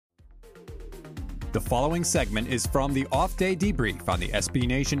The following segment is from the Off Day Debrief on the SB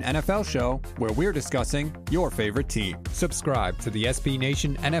Nation NFL Show, where we're discussing your favorite team. Subscribe to the SB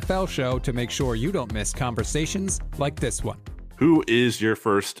Nation NFL Show to make sure you don't miss conversations like this one. Who is your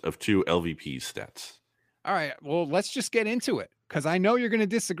first of two LVP stats? All right, well, let's just get into it, because I know you're going to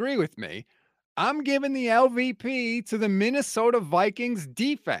disagree with me. I'm giving the LVP to the Minnesota Vikings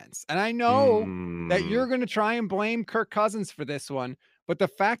defense. And I know that you're going to try and blame Kirk Cousins for this one. But the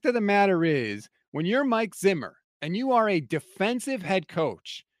fact of the matter is, when you're Mike Zimmer and you are a defensive head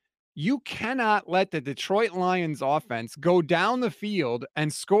coach, you cannot let the Detroit Lions offense go down the field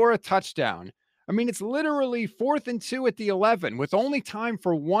and score a touchdown. I mean, it's literally 4th and 2 at the 11 with only time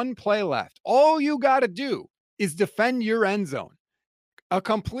for one play left. All you got to do is defend your end zone. A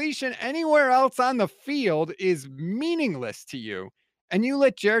completion anywhere else on the field is meaningless to you. And you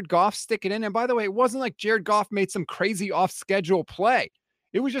let Jared Goff stick it in. And by the way, it wasn't like Jared Goff made some crazy off-schedule play.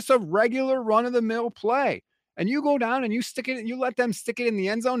 It was just a regular run-of-the-mill play. And you go down and you stick it, and you let them stick it in the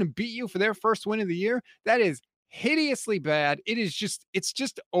end zone and beat you for their first win of the year. That is hideously bad. It's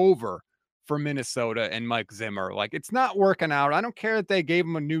just over for Minnesota and Mike Zimmer. Like, it's not working out. I don't care that they gave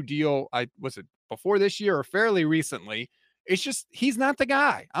him a new deal. Was it before this year or fairly recently? It's just, he's not the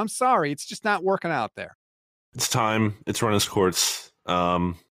guy. I'm sorry. It's just not working out there. It's time. It's run its course.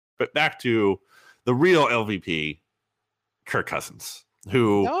 But back to the real LVP, Kirk Cousins,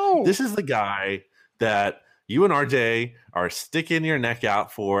 who this is the guy that you and RJ are sticking your neck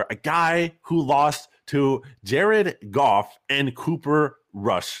out for, a guy who lost to Jared Goff and Cooper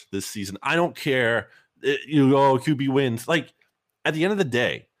Rush this season. I don't care. QB wins. Like, at the end of the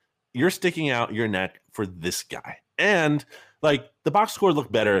day, you're sticking out your neck for this guy. And like, the box score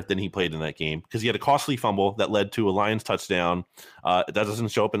looked better than he played in that game because he had a costly fumble that led to a Lions touchdown. That doesn't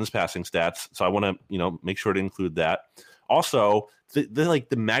show up in his passing stats. So I want to, make sure to include that. Also, the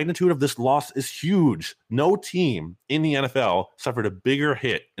magnitude of this loss is huge. No team in the NFL suffered a bigger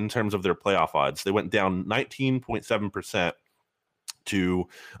hit in terms of their playoff odds. They went down 19.7% to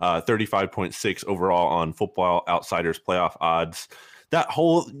 35.6 overall on Football Outsiders playoff odds. That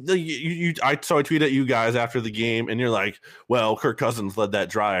whole, I tweeted at you guys after the game, and you're like, well, Kirk Cousins led that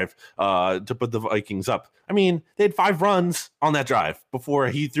drive to put the Vikings up. I mean, they had 5 runs on that drive before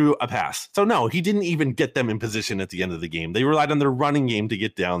he threw a pass. So no, he didn't even get them in position at the end of the game. They relied on their running game to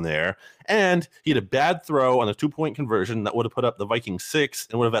get down there. And he had a bad throw on a 2-point conversion that would have put up the Vikings 6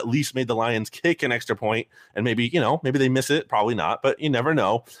 and would have at least made the Lions kick an extra point. And maybe they miss it. Probably not, but you never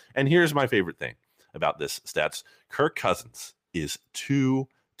know. And here's my favorite thing about this stats. Kirk Cousins is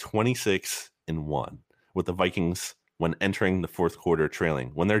 2-26-1 with the Vikings when entering the fourth quarter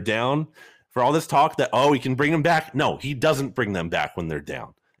trailing. When they're down, for all this talk that, he can bring them back. No, he doesn't bring them back when they're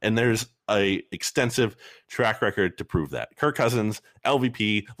down. And there's a extensive track record to prove that. Kirk Cousins,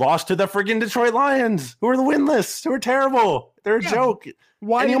 LVP, lost to the friggin' Detroit Lions, who are the winless, who are terrible. They're a joke.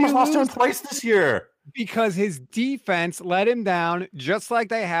 Why? And he almost lost to him twice this year. Because his defense let him down, just like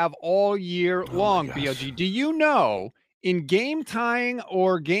they have all year long, BLG. Do you know, in game tying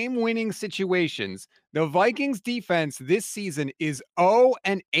or game winning situations, the Vikings defense this season is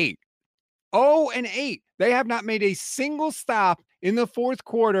 0-8. 0-8. They have not made a single stop in the fourth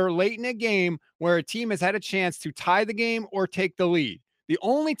quarter late in a game where a team has had a chance to tie the game or take the lead. The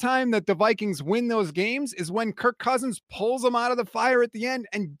only time that the Vikings win those games is when Kirk Cousins pulls them out of the fire at the end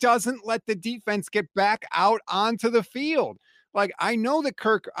and doesn't let the defense get back out onto the field. Like, I know that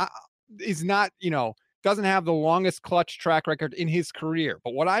Kirk is not, doesn't have the longest clutch track record in his career.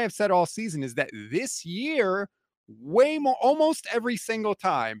 But what I have said all season is that this year, way more, almost every single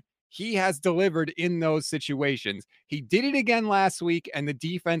time, he has delivered in those situations. He did it again last week, and the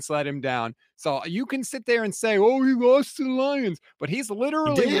defense let him down. So you can sit there and say, he lost to the Lions. But he's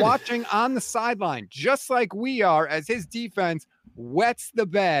literally watching on the sideline, just like we are, as his defense wets the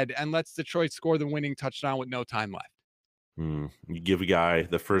bed and lets Detroit score the winning touchdown with no time left. You give a guy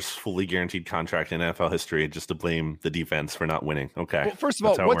the first fully guaranteed contract in NFL history just to blame the defense for not winning. Okay. Well, first of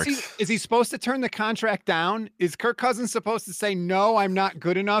all, is he supposed to turn the contract down? Is Kirk Cousins supposed to say, no, I'm not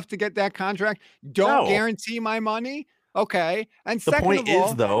good enough to get that contract? Don't guarantee my money. Okay. And the point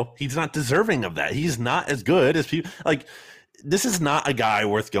is, though, he's not deserving of that. He's not as good as people. Like, this is not a guy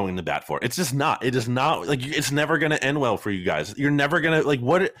worth going to bat for. It's just not. It is not. Like, it's never going to end well for you guys. You're never going to, like,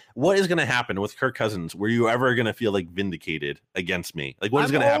 what is going to happen with Kirk Cousins? Were you ever going to feel, like, vindicated against me? Like, what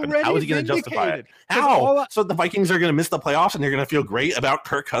is going to happen? How is he going to justify it? How? So the Vikings are going to miss the playoffs and you're going to feel great about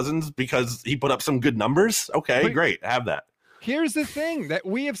Kirk Cousins because he put up some good numbers? Okay, great. Have that. Here's the thing that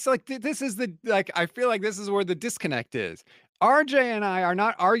we have, like, this is I feel like this is where the disconnect is. RJ and I are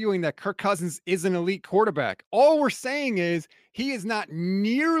not arguing that Kirk Cousins is an elite quarterback. All we're saying is he is not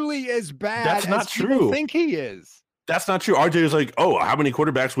nearly as bad as people think he is. That's not true. RJ is like, oh, how many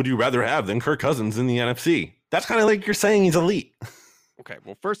quarterbacks would you rather have than Kirk Cousins in the NFC? That's kind of like you're saying he's elite. Okay,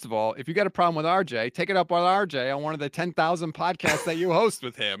 well, first of all, if you got a problem with RJ, take it up with RJ on one of the 10,000 podcasts that you host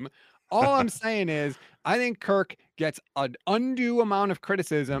with him. All I'm saying is I think Kirk gets an undue amount of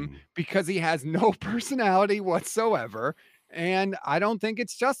criticism because he has no personality whatsoever. And I don't think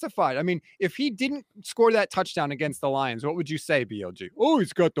it's justified. I mean, if he didn't score that touchdown against the Lions, what would you say, BLG? Oh,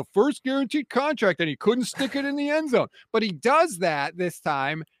 he's got the first guaranteed contract and he couldn't stick it in the end zone. But he does that this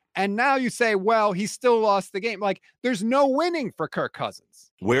time. And now you say, well, he still lost the game. Like, there's no winning for Kirk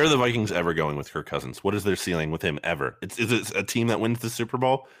Cousins. Where are the Vikings ever going with Kirk Cousins? What is their ceiling with him ever? Is it a team that wins the Super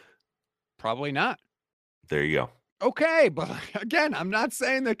Bowl? Probably not. There you go. Okay, but again, I'm not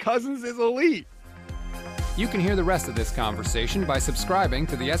saying that Cousins is elite. You can hear the rest of this conversation by subscribing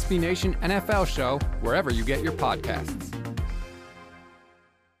to the SB Nation NFL show wherever you get your podcasts.